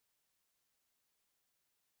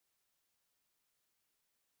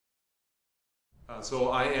So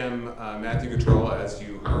I am Matthew Guterl. As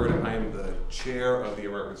you heard, I am the chair of the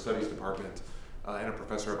American Studies Department and a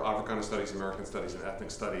professor of Africana Studies, American Studies, and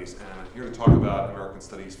Ethnic Studies. And I'm here to talk about American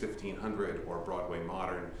Studies 1500, or Broadway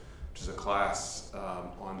Modern, which is a class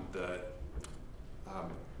on the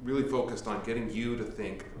really focused on getting you to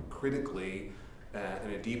think critically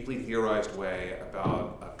in a deeply theorized way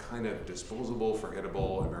about a kind of disposable,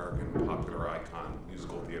 forgettable American popular icon,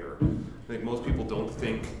 musical theater. I think most people don't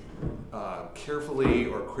think carefully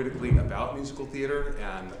or critically about musical theater,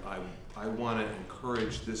 and I want to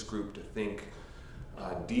encourage this group to think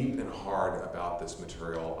deep and hard about this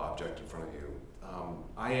material object in front of you.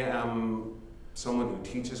 I am someone who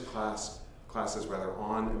teaches classes rather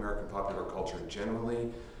on American popular culture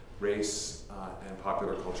generally, race and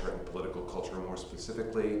popular culture and political culture more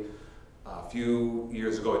specifically. A few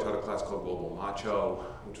years ago I taught a class called Global Macho,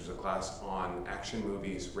 which was a class on action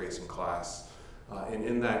movies, race, and class. And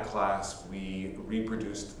in that class, we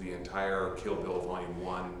reproduced the entire Kill Bill Volume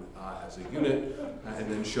 1 as a unit,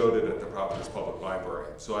 and then showed it at the Providence Public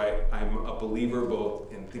Library. So I'm a believer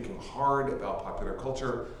both in thinking hard about popular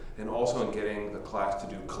culture and also in getting the class to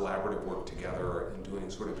do collaborative work together and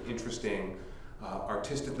doing sort of interesting,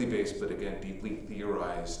 artistically based, but again, deeply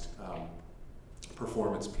theorized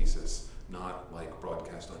performance pieces, not like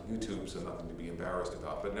broadcast on YouTube, so nothing to be embarrassed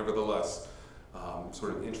about, but nevertheless,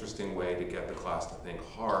 sort of interesting way to get the class to think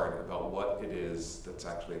hard about what it is that's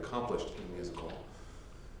actually accomplished in musical.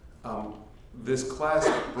 This class,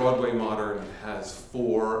 Broadway Modern, has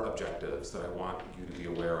 4 objectives that I want you to be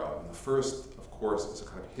aware of. And the first, of course, is a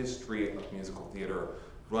kind of history of musical theater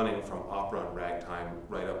running from opera and ragtime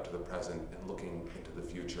right up to the present and looking into the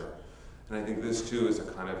future. And I think this too is a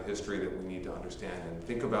kind of history that we need to understand and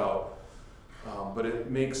think about, but it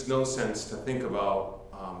makes no sense to think about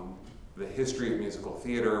the history of musical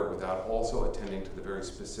theater without also attending to the very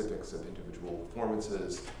specifics of individual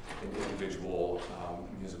performances and individual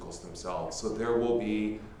musicals themselves. So there will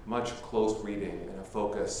be much close reading and a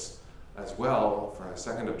focus as well for a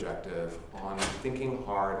second objective on thinking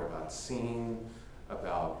hard about scene,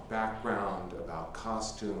 about background, about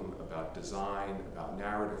costume, about design, about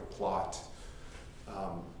narrative plot.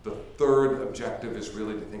 The third objective is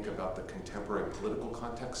really to think about the contemporary political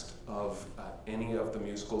context of any of the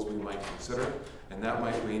musicals we might consider, and that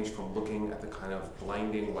might range from looking at the kind of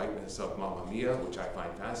blinding whiteness of Mamma Mia, which I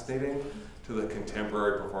find fascinating, to the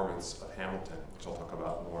contemporary performance of Hamilton, which I'll talk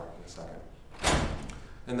about more in a second.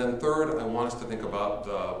 And then third, I want us to think about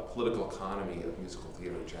the political economy of musical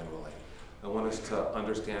theater generally. I want us to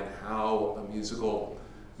understand how a musical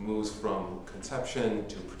moves from conception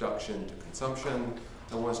to production to consumption.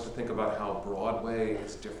 I want us to think about how Broadway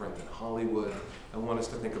is different than Hollywood. I want us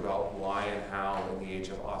to think about why and how, in the age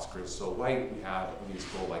of Oscars so white, we have a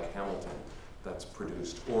musical like Hamilton that's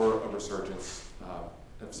produced, or a resurgence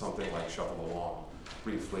of something like Shuffle Along,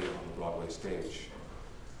 briefly on the Broadway stage.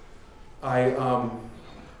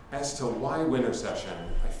 As to why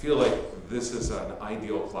Wintersession, I feel like this is an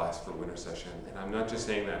ideal class for Wintersession, and I'm not just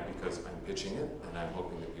saying that because I'm pitching it and I'm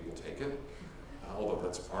hoping that people take it, although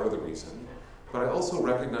that's part of the reason. But I also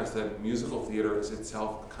recognize that musical theater is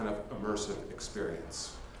itself a kind of immersive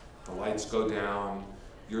experience. The lights go down,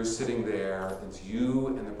 you're sitting there, it's you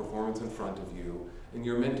and the performance in front of you, and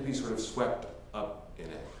you're meant to be sort of swept up in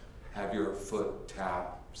it. Have your foot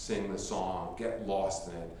tap, sing the song, get lost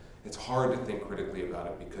in it. It's hard to think critically about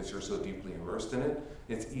it because you're so deeply immersed in it.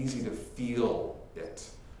 It's easy to feel it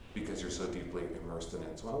because you're so deeply immersed in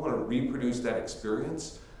it. So I want to reproduce that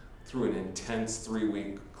experience through an intense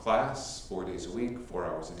 3-week class, 4 days a week, 4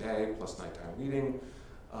 hours a day, plus nighttime reading.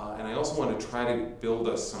 And I also want to try to build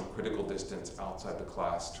us some critical distance outside the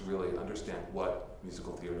class to really understand what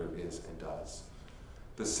musical theater is and does.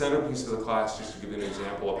 The centerpiece of the class, just to give you an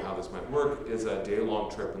example of how this might work, is a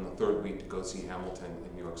day-long trip in the 3rd week to go see Hamilton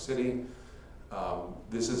in New York City.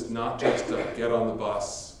 This is not just a get on the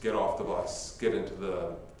bus, get off the bus, get into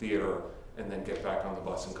the theater, and then get back on the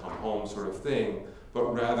bus and come home sort of thing,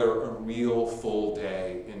 but rather a real full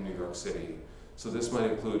day in New York City. So this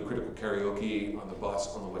might include critical karaoke on the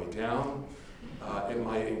bus on the way down. It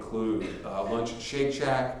might include lunch at Shake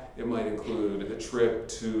Shack. It might include a trip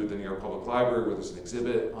to the New York Public Library where there's an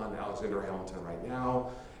exhibit on Alexander Hamilton right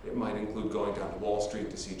now. It might include going down to Wall Street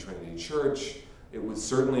to see Trinity Church. It would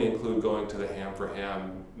certainly include going to the Ham for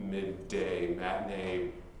Ham midday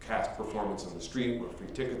matinee cast performance on the street where free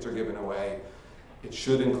tickets are given away. It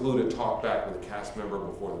should include a talk back with a cast member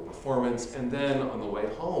before the performance. And then on the way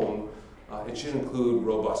home, it should include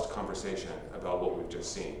robust conversation about what we've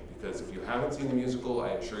just seen. Because if you haven't seen the musical, I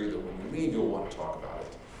assure you that when you leave, you'll want to talk about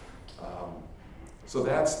it. So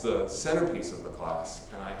that's the centerpiece of the class,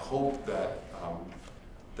 and I hope that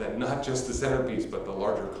that not just the centerpiece, but the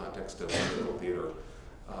larger context of musical theater.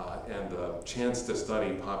 And the chance to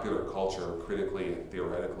study popular culture critically and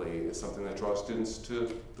theoretically is something that draws students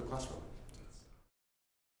to the classroom.